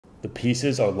The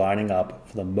pieces are lining up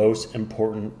for the most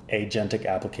important agentic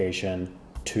application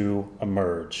to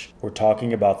emerge. We're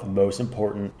talking about the most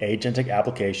important agentic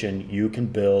application you can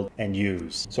build and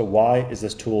use. So why is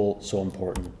this tool so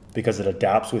important? Because it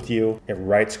adapts with you, it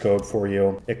writes code for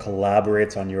you, it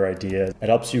collaborates on your ideas, it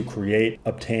helps you create,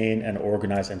 obtain, and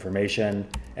organize information,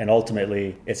 and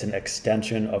ultimately, it's an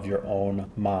extension of your own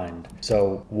mind.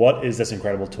 So what is this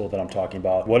incredible tool that I'm talking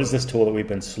about? What is this tool that we've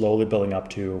been slowly building up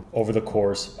to over the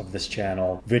course of this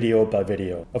channel, video by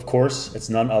video? Of course, it's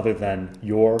none other than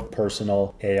your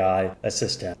personal AI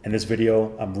assistant. In this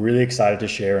video, I'm really excited to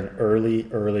share an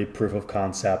early proof of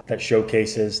concept that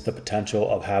showcases the potential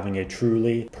of having a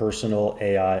truly personal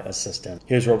AI assistant.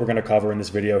 Here's what we're going to cover in this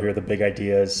video. Here are the big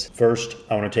ideas. First,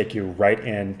 I want to take you right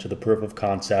into the proof of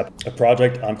concept, a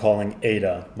project I'm calling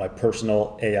Ada, my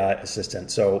personal AI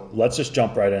assistant. So let's just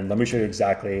jump right in. Let me show you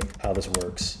exactly how this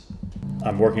works.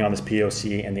 I'm working on this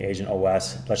POC in the Agent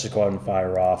OS. Let's just go ahead and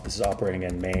fire off. This is operating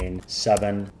in main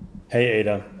 7. Hey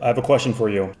Ada, I have a question for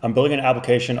you. I'm building an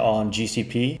application on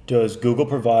GCP. Does Google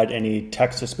provide any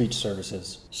text-to-speech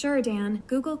services? Sure, Dan.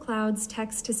 Google Cloud's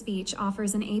text-to-speech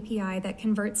offers an API that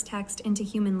converts text into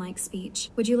human-like speech.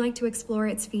 Would you like to explore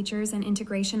its features and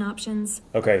integration options?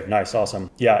 Okay, nice,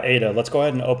 awesome. Yeah, Ada, let's go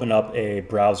ahead and open up a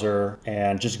browser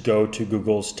and just go to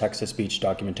Google's text-to-speech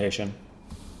documentation.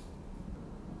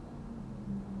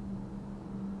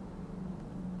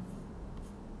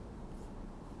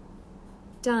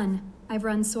 Done. I've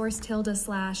run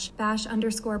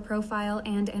source_bash_profile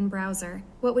and in browser.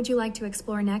 What would you like to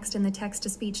explore next in the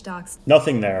text-to-speech docs?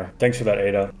 Nothing there. Thanks for that,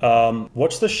 Ada.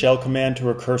 What's the shell command to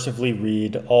recursively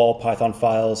read all Python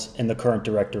files in the current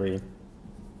directory?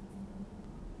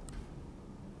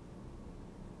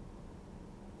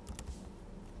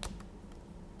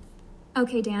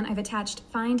 Okay, Dan, I've attached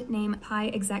find name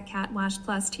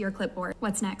py_execcat_plus to your clipboard.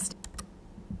 What's next?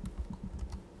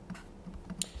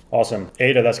 Awesome.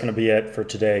 Ada, that's going to be it for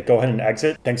today. Go ahead and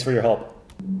exit. Thanks for your help.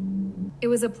 It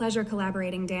was a pleasure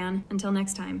collaborating, Dan. Until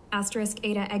next time.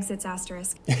 Ada exits *.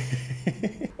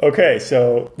 Okay,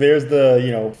 so there's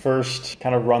the first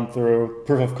kind of run through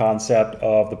proof of concept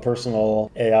of the personal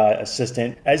AI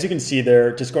assistant. As you can see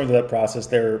there, just going through that process,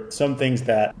 there are some things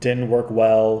that didn't work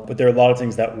well, but there are a lot of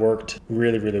things that worked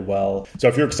really well. So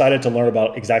if you're excited to learn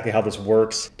about exactly how this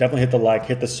works, definitely hit the like,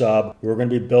 hit the sub. We're going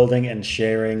to be building and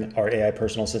sharing our AI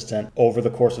personal assistant over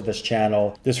the course of this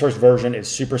channel. This first version is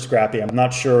super scrappy. I'm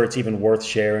not sure it's even worth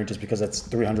sharing just because it's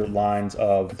 300 lines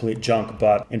of complete junk,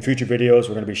 but in future videos,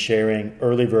 we're going to be sharing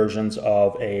early versions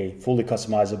of a fully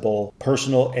customizable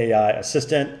personal AI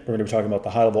assistant. We're going to be talking about the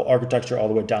high level architecture all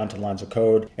the way down to lines of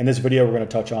code. In this video, we're going to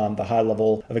touch on the high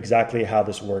level of exactly how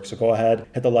this works. So go ahead,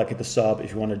 hit the like, hit the sub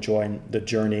if you want to join the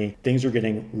journey. Things are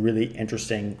getting really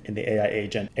interesting in the AI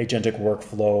agentic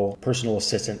workflow, personal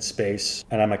assistant space,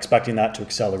 and I'm expecting that to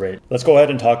accelerate. Let's go ahead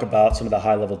and talk about some of the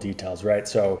high level details, right?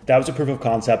 So that was a proof of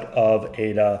concept of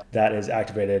Ada that is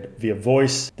activated via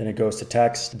voice, then it goes to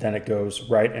text, then it goes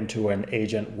right into an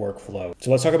agent workflow.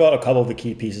 So let's talk about a couple of the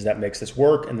key pieces that makes this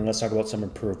work, and then let's talk about some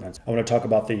improvements. I want to talk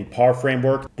about the PAR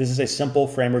framework. This is a simple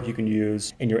framework you can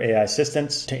use in your AI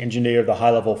assistants to engineer the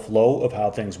high-level flow of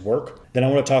how things work. Then I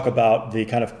want to talk about the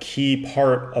kind of key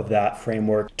part of that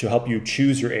framework to help you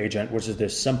choose your agent, which is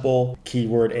this simple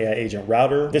keyword AI agent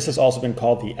router. This has also been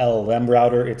called the LLM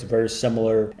router. It's very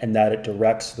similar in that it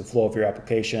directs the flow of your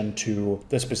application to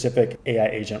the specific AI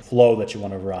agent flow that you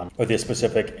want to run, or the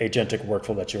specific agentic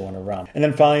workflow that you want to run. And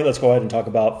then finally, let's go ahead and talk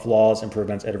about flaws,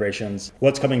 improvements, iterations,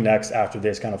 what's coming next after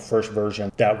this kind of first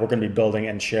version that we're going to be building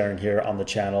and sharing here on the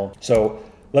channel. So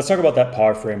let's talk about that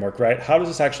PAR framework, right? How does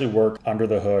this actually work under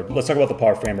the hood? Let's talk about the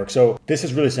PAR framework. So this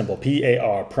is really simple.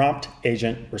 PAR, prompt,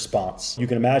 agent, response. You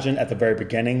can imagine at the very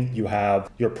beginning, you have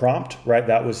your prompt, right?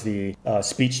 That was the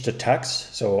speech to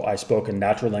text. So I spoke in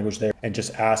natural language there and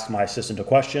just asked my assistant a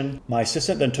question. My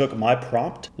assistant then took my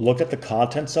prompt, looked at the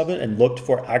contents of it, and looked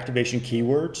for activation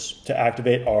keywords to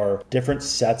activate our different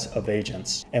sets of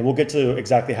agents. And we'll get to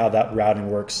exactly how that routing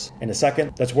works in a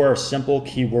second. That's where a simple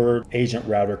keyword agent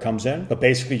router comes in. But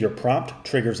basically, your prompt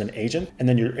triggers an agent, and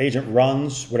then your agent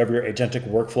runs whatever your agentic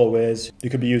workflow is.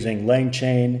 You could be using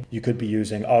LangChain, you could be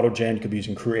using AutoGen, you could be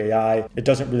using Crew AI. It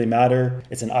doesn't really matter.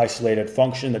 It's an isolated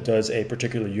function that does a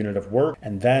particular unit of work.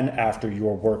 And then after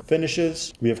your work finishes,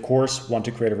 we of course want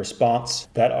to create a response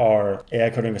that our AI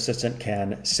coding assistant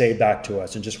can say back to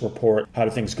us and just report how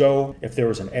do things go, if there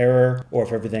was an error, or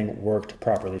if everything worked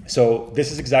properly. So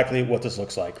this is exactly what this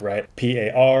looks like, right?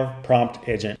 PAR, prompt,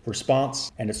 agent,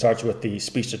 response, and it starts with the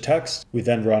speech to text. We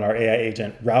then run our AI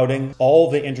agent routing. All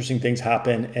the interesting things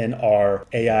happen in our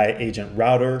AI agent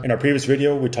router. In our previous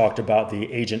video, we talked about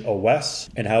the Agent OS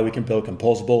and how we can build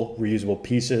composable, reusable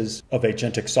pieces of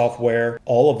agentic software.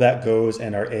 All of that goes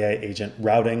in our AI agent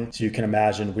routing. So you can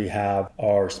imagine we have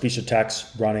our speech to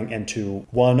text running into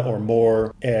one or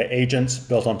more AI agents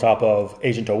built on top of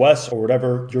Agent OS or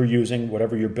whatever you're using,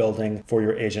 whatever you're building for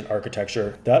your agent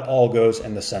architecture. That all goes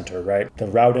in the center, right? The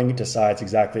routing decides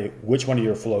exactly which one of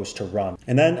your flows to run.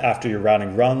 And then after your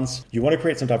routing runs, you want to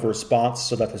create some type of response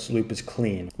so that this loop is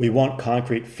clean. We want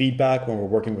concrete feedback when we're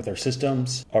working with our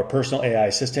systems. Our personal AI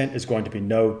assistant is going to be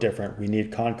no different. We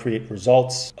need concrete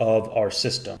results of our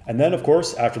system. And then, of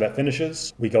course, after that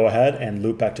finishes, we go ahead and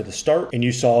loop back to the start. And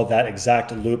you saw that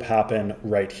exact loop happen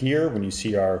right here. When you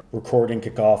see our recording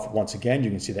kick off once again, you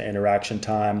can see the interaction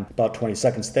time, about 20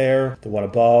 seconds there. The one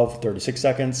above, 36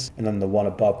 seconds. And then the one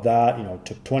above that,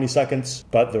 took 20 seconds.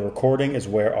 But the recording is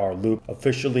where our loop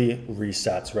officially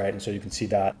resets, right? And so you can see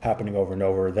that happening over and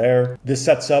over there. This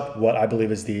sets up what I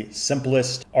believe is the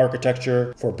simplest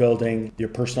architecture for building your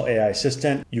personal AI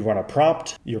assistant. You run a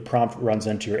prompt, your prompt runs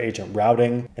into your agent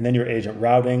routing, and then your agent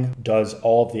routing does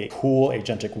all the cool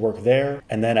agentic work there.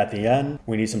 And then at the end,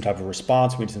 we need some type of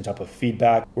response, we need some type of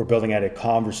feedback. We're building out a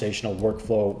conversational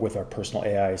workflow with our personal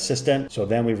AI assistant. So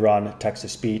then we run text to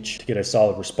speech to get a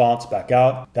solid response back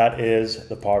out. That is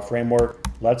the Power Framework.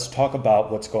 Let's talk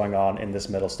about what's going on in this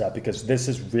middle step, because this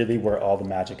is really where all the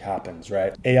magic happens,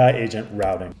 right? AI agent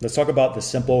routing. Let's talk about the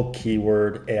simple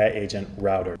keyword AI agent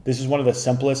router. This is one of the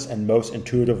simplest and most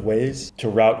intuitive ways to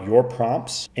route your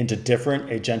prompts into different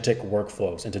agentic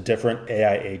workflows, into different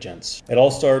AI agents. It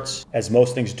all starts, as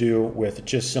most things do, with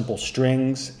just simple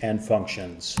strings and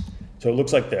functions. So it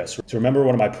looks like this. So remember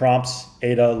one of my prompts,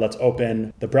 Ada, let's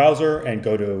open the browser and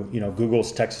go to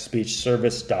Google's text-to-speech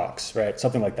service docs, right?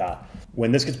 Something like that.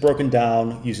 When this gets broken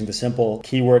down using the simple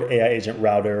keyword AI agent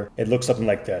router, it looks something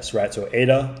like this, right? So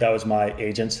Ada, that was my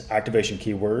agent's activation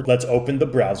keyword. Let's open the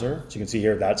browser. So you can see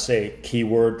here, that's a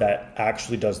keyword that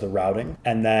actually does the routing.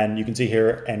 And then you can see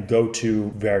here, and go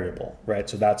to variable, right?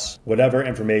 So that's whatever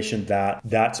information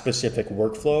that specific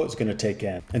workflow is going to take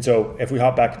in. And so if we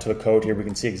hop back into the code here, we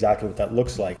can see exactly what that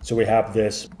looks like. So we have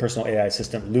this personal AI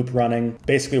assistant loop running.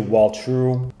 Basically, while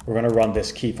true, we're going to run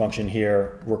this key function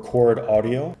here, record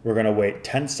audio. We're going to wait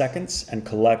 10 seconds and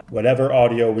collect whatever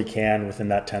audio we can within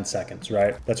that 10 seconds,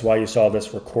 right? That's why you saw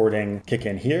this recording kick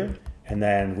in here. And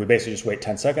then we basically just wait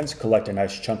 10 seconds, collect a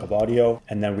nice chunk of audio,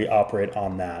 and then we operate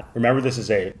on that. Remember, this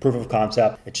is a proof of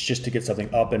concept. It's just to get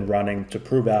something up and running to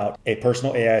prove out a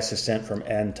personal AI assistant from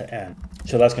end to end.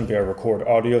 So that's going to be our record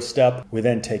audio step. We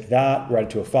then take that, write it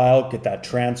to a file, get that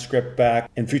transcript back.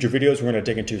 In future videos, we're going to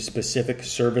dig into specific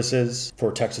services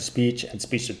for text-to-speech and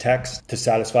speech-to-text to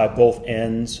satisfy both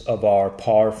ends of our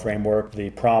PAR framework,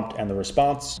 the prompt and the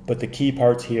response. But the key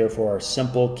parts here for our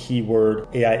simple keyword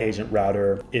AI agent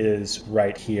router is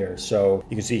right here. So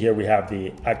you can see here we have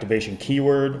the activation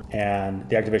keyword, and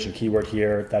the activation keyword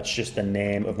here, that's just the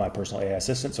name of my personal AI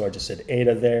assistant. So I just said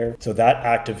Ada there. So that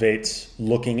activates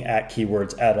looking at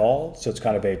keywords at all. So it's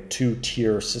kind of a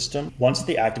two-tier system. Once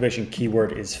the activation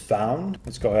keyword is found,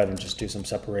 let's go ahead and just do some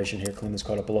separation here, clean this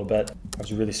code up a little bit. I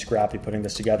was really scrappy putting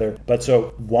this together. But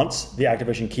so once the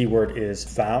activation keyword is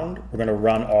found, we're going to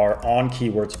run our on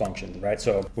keywords function, right?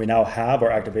 So we now have our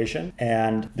activation,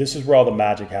 and this is where all the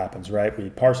magic happens, right? We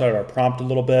parse out our prompt a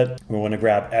little bit. We want to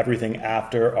grab everything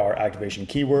after our activation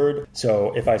keyword.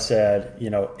 So if I said,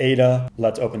 Ada,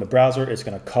 let's open the browser, it's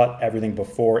going to cut everything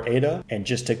before Ada and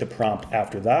just take the prompt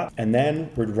after that. And then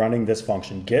we're running this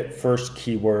function, get first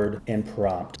keyword in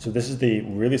prompt. So this is the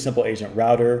really simple agent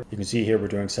router. You can see here we're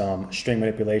doing some string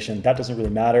manipulation. That doesn't really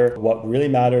matter. What really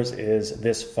matters is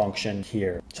this function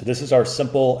here. So this is our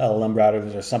simple LLM router.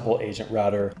 This is our simple agent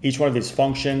router. Each one of these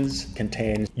functions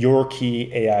contains your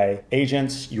key AI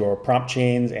agents, your prompt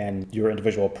chains, and your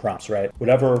individual prompts, right?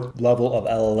 Whatever level of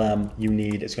LLM you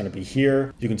need is going to be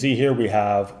here. You can see here we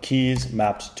have keys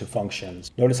mapped to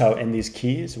functions. Notice how in these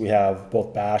keys we have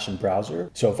both bash and browser.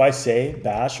 So if I say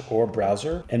bash or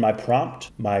browser in my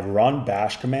prompt, my run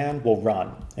bash command will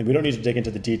run. And we don't need to dig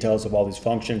into the details of all these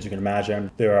functions. You can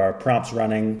imagine there are prompts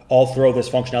running. I'll throw this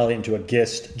functionality into a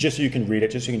gist just so you can read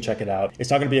it, just so you can check it out. It's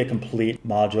not going to be a complete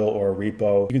module or a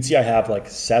repo. You can see I have like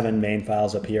 7 main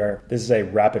files up here. here. This is a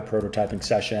rapid prototyping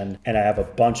session, and I have a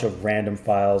bunch of random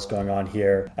files going on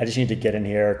here. I just need to get in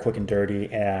here quick and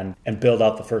dirty and build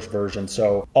out the first version.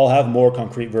 So I'll have more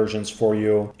concrete versions for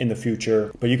you in the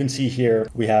future, but you can see here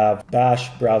we have bash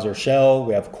browser shell,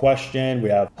 we have question, we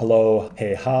have hello,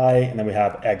 hey, hi, and then we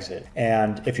have exit.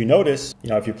 And if you notice,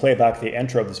 if you play back the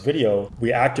intro of this video,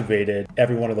 we activated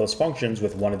every one of those functions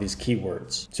with one of these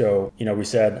keywords. So, we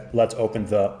said, let's open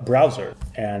the browser,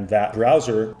 and that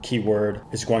browser keyword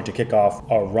is going to kick off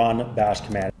our run bash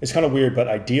command. It's kind of weird, but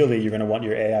ideally you're going to want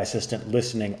your AI assistant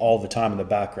listening all the time in the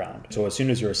background. So as soon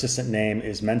as your assistant name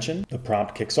is mentioned, the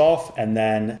prompt kicks off, and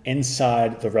then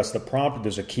inside the rest of the prompt,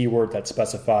 there's a keyword that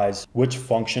specifies which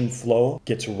function flow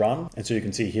gets run. And so you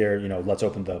can see here, let's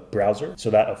open the browser. So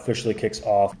that officially kicks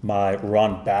off my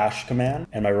run bash command,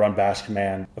 and my run bash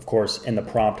command, of course, in the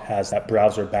prompt has that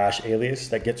browser bash alias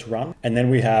that gets run. And then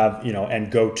we have,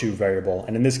 and go to variable.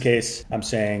 And in this case, I'm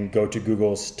saying go to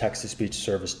Google's text-to-speech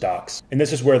service docs. And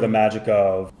this is where the magic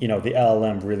of, the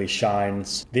LLM really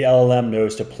shines. The LLM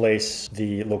knows to place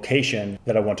the location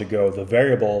that I want to go, the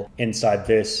variable inside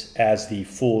this as the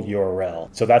full URL.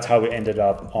 So that's how we ended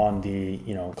up on the,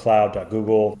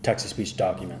 cloud.google text-to-speech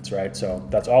documents, right? So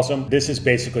that's awesome. This is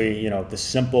basically, the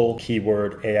simple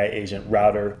keyword AI agent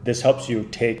router. This helps you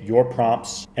take your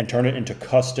prompts and turn it into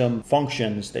custom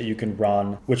functions that you can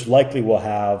run, which likely will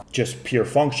have just pure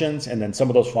functions. And then some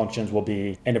of those functions will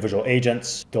be individual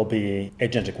agents. There'll be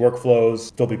agentic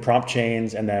workflows. There'll be prompt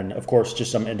chains. And then of course,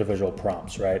 just some individual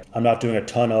prompts, right? I'm not doing a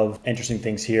ton of interesting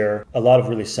things here. A lot of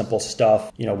really simple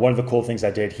stuff. One of the cool things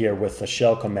I did here with the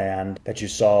shell command that you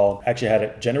saw, actually had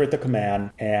it generate the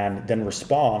command and then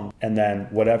respond. And then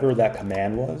whatever that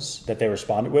command was that they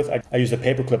responded with, I used a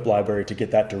paperclip library to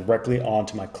get that directly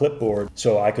onto my clipboard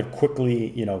so I could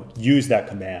quickly, use that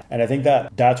command. And I think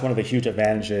that that's one of the huge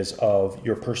advantages of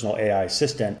your personal AI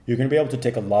assistant. You're going to be able to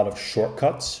take a lot of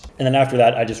shortcuts. And then after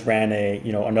that, I just ran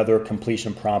another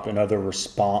completion prompt, another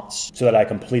response so that I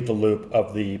complete the loop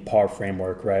of the PAR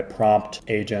framework, right? Prompt,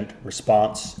 agent,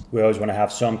 response. We always want to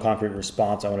have some concrete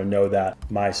response. I want to know that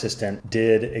my assistant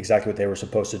did exactly what they were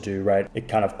supposed to do, right? It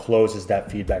kind of closes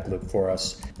that feedback loop for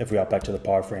us if we hop back to the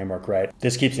PAR framework, right?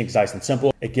 This keeps things nice and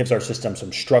simple. It gives our system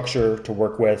some structure to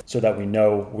work with so that we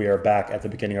know we are back at the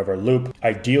beginning of our loop.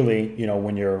 Ideally,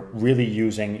 when you're really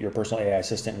using your personal AI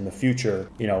assistant in the future,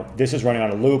 this is running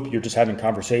on a loop. You're just having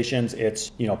conversations.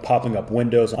 It's, popping up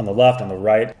windows on the left, on the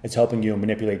right. It's helping you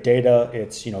manipulate data.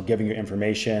 It's, giving you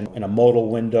information in a modal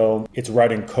window. It's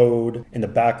writing code in the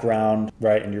background,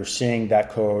 right? And you're seeing that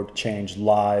code change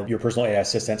live. Your personal AI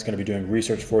assistant is going to be doing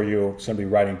research for you. It's going to be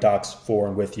writing docs for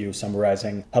and with you,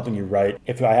 summarizing, helping you write.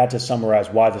 If I had to summarize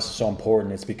why this is so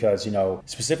important, it's because,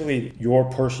 specifically your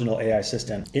personal AI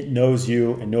assistant, it knows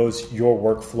you, it knows your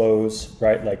workflows,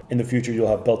 right? Like in the future, you'll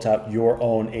have built out your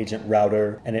own agent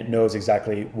router, and it knows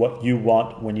exactly what you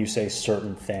want when you say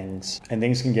certain things. And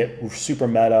things can get super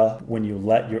meta when you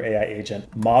let your AI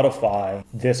agent modify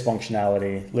this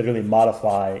functionality, literally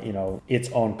modify, its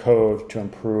own code to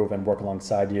improve and work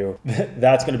alongside you.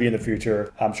 That's going to be in the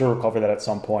future. I'm sure we'll cover that at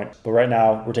some point. But right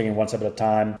now, we're taking one step at a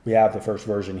time. We have the first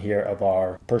version here of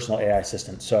our personal AI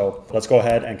assistant. So let's go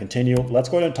ahead and continue. Let's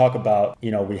go ahead and talk about,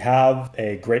 we have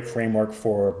a great framework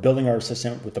for building our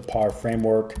assistant with the PAR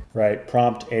framework, right?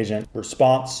 Prompt, agent,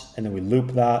 response, and then we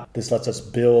loop that. This lets us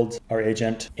build our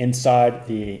agent inside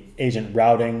the agent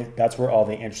routing. That's where all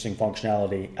the interesting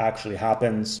functionality actually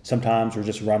happens. Sometimes we're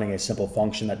just running a simple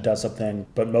function that does something,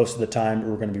 but most of the time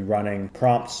we're going to be running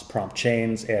prompts, prompt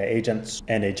chains, AI agents,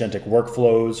 and agentic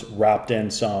workflows wrapped in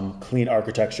some clean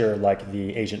architecture like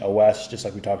the Agent OS, just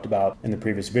like we talked about in the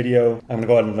previous video. I'm going to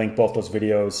go ahead and link both those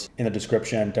videos in the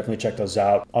description. Definitely check those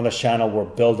out. On this channel, we're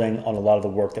building on a lot of the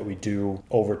work that we do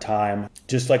over time,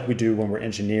 just like we do when we're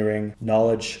engineering.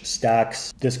 Knowledge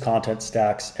stacks, this content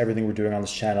stacks. Everything we're doing on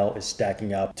this channel is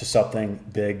stacking up to something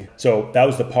big. So that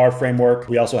was the PAR framework.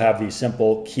 We also have the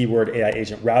simple keyword AI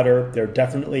agent router. There are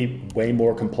definitely way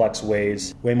more complex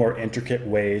ways, way more intricate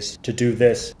ways to do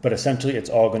this, but essentially it's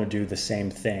all going to do the same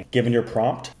thing. Given your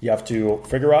prompt, you have to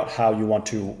figure out how you want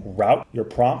to route your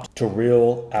prompt to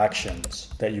real actions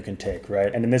that you can take,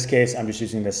 right? And in this case, I'm just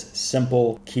using this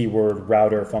simple keyword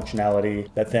router functionality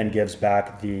that then gives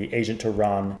back the agent to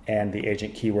run and the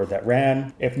agent keyword that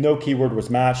ran. If no keyword was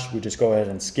matched, we just go ahead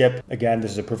and skip. Again,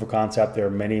 this is a proof of concept. There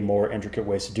are many more intricate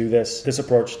ways to do this. This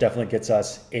approach definitely gets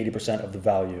us 80% of the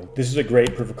value. This is a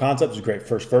great proof of concept. It's a great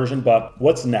first version, but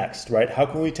what's next, right? How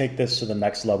can we take this to the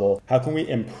next level? How can we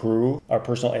improve our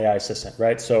personal AI assistant,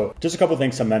 right? So just a couple of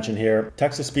things to mention here.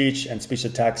 Text to speech and speech to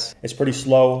text is pretty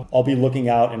slow. I'll be looking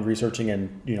out and researching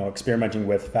and experimenting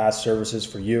with fast services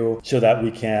for you so that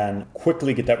we can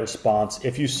quickly get that response.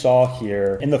 If you saw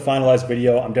here in the finalized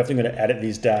video, I'm definitely going to edit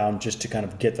these down just to kind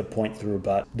of get the point through,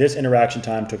 but this interaction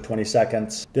time took 20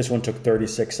 seconds. This one took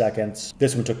 36 seconds.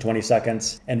 This one took 20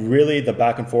 seconds. And really the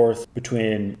back and forth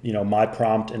between, my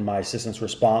prompt and my assistant's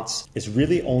response is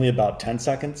really only about 10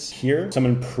 seconds here. Some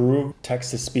improved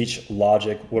text-to-speech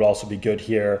logic would also be good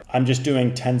here. I'm just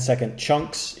doing 10-second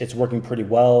chunks. It's working pretty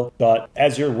well, but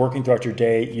as you're working throughout your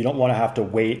day, you don't want to have to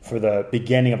wait for the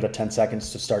beginning of the 10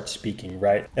 seconds to start speaking,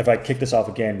 right? If I kick this off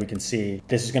again, we can see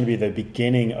this is going to be the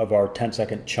beginning of our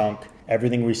 10-second chunk.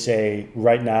 Everything we say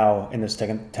right now in this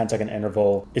 10-second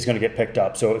interval is going to get picked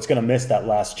up. So it's going to miss that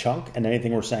last chunk, and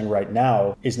anything we're saying right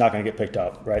now is not going to get picked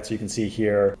up, right? So you can see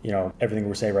here, everything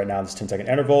we're saying right now in this 10-second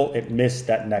interval, it missed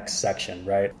that next section,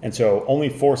 right? And so only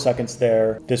 4 seconds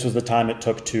there. This was the time it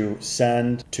took to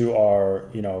send to our,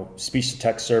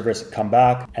 speech-to-text service, come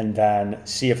back, and then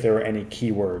see if there were any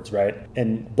keywords, right?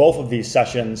 In both of these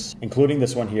sessions, including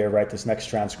this one here, right, this next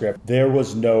transcript, there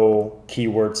was no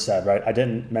keyword said, right? I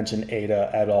didn't mention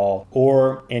Ada at all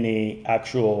or any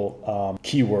actual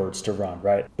keywords to run,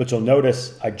 right? But you'll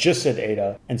notice I just said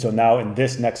Ada, and so now in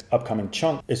this next upcoming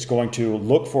chunk, it's going to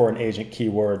look for an agent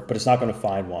keyword, but it's not going to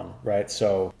find one, right?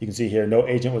 So you can see here, no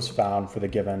agent was found for the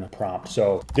given prompt.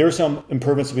 So there are some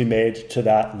improvements to be made to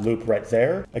that loop right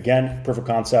there. Again, proof of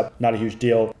concept, not a huge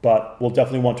deal, but we'll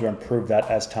definitely want to improve that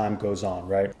as time goes on,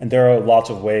 right? And there are lots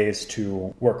of ways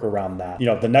to work around that.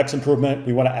 The next improvement,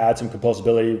 we want to add some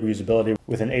composability, reusability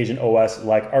with an Agent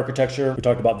OS-like architecture. We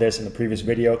talked about this in the previous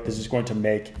video. This is going to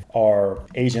make our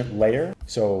agent layer,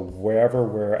 so wherever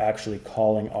we're actually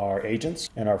calling our agents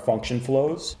and our function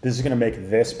flows, this is going to make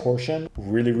this portion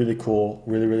really, really cool,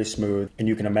 really, really smooth. And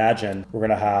you can imagine we're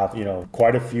going to have,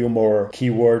 quite a few more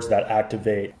keywords that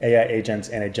activate AI agents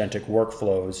and agentic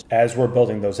workflows. As we're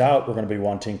building those out, we're going to be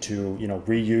wanting to,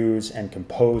 reuse and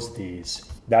compose these.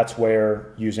 That's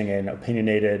where using an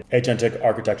opinionated agentic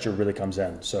architecture really comes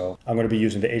in. So I'm going to be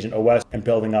using the Agent OS and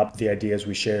building up the ideas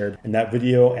we shared in that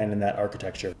video and in that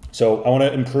architecture. So I want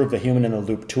to improve the human in the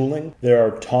loop tooling. There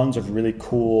are tons of really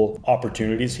cool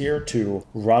opportunities here to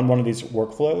run one of these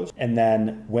workflows. And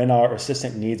then when our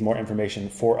assistant needs more information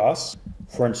for us,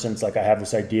 for instance, like I have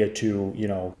this idea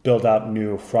to, build out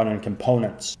new front-end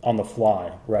components on the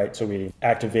fly, right? So we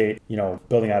activate,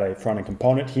 building out a front-end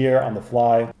component here on the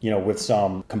fly, with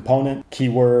some component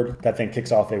keyword that then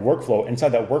kicks off a workflow. Inside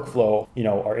that workflow,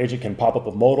 our agent can pop up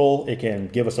a modal. It can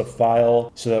give us a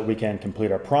file so that we can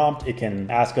complete our prompt. It can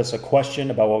ask us a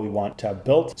question about what we want to have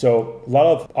built. So a lot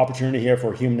of opportunity here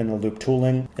for human in the loop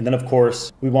tooling. And then of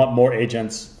course, we want more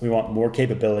agents. We want more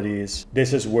capabilities.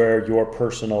 This is where your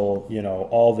personal,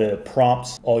 all the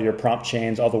prompts, all your prompt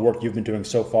chains, all the work you've been doing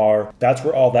so far, that's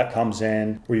where all that comes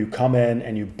in, where you come in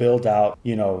and you build out,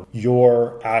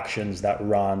 your actions that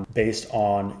run based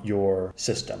on your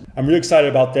system. I'm really excited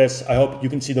about this. I hope you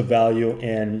can see the value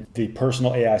in the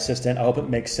personal AI assistant. I hope it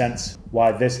makes sense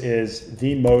why this is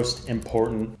the most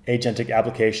important agentic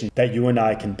application that you and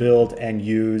I can build and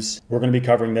use. We're going to be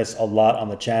covering this a lot on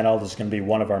the channel. This is going to be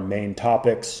one of our main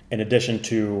topics, in addition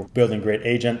to building great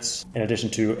agents, in addition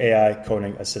to AI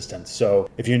coding assistants. So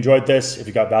if you enjoyed this, if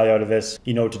you got value out of this,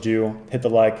 you know what to do. Hit the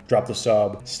like, drop the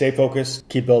sub, stay focused,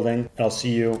 keep building, and I'll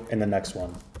see you in the next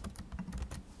one.